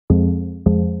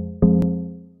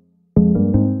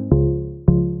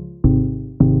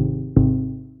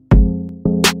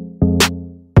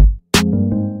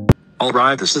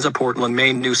Alright, this is a Portland,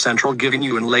 Maine News Central giving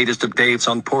you the latest updates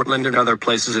on Portland and other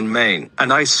places in Maine.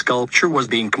 An ice sculpture was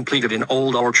being completed in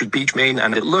Old Orchard Beach, Maine,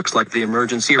 and it looks like the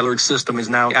emergency alert system is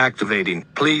now activating.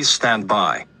 Please stand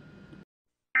by.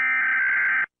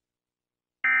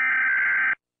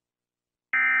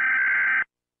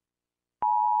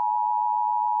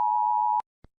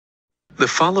 The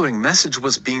following message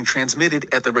was being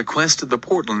transmitted at the request of the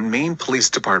Portland, Maine Police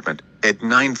Department at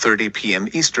 9:30 p.m.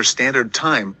 Eastern Standard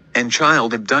Time, and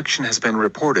child abduction has been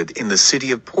reported in the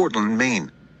city of Portland,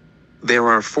 Maine. There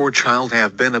are 4 child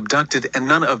have been abducted and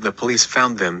none of the police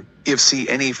found them. If see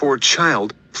any 4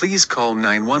 child, please call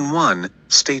 911.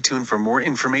 Stay tuned for more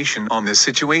information on this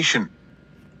situation.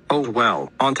 Oh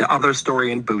well, on to other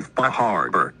story in Booth Bar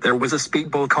Harbor. There was a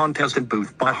speedball contest in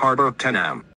Booth Bar Harbor at 10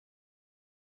 a.m.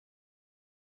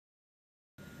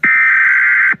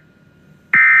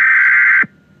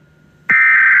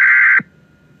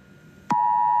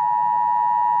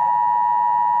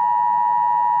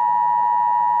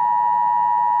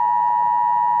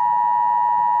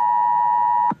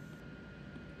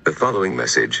 The following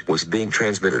message was being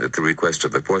transmitted at the request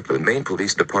of the Portland, Maine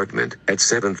Police Department at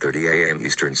 7:30 a.m.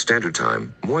 Eastern Standard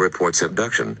Time. More reports of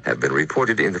abduction have been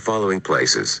reported in the following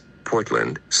places: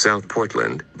 Portland, South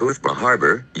Portland, Booth Bar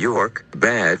Harbor, York,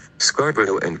 Bath,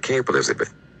 Scarborough, and Cape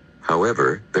Elizabeth.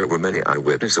 However, there were many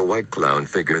eyewitnesses. A white clown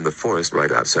figure in the forest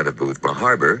right outside of Booth Bar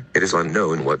Harbor. It is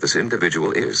unknown what this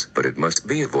individual is, but it must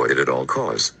be avoided at all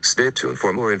costs. Stay tuned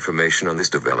for more information on this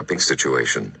developing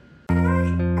situation.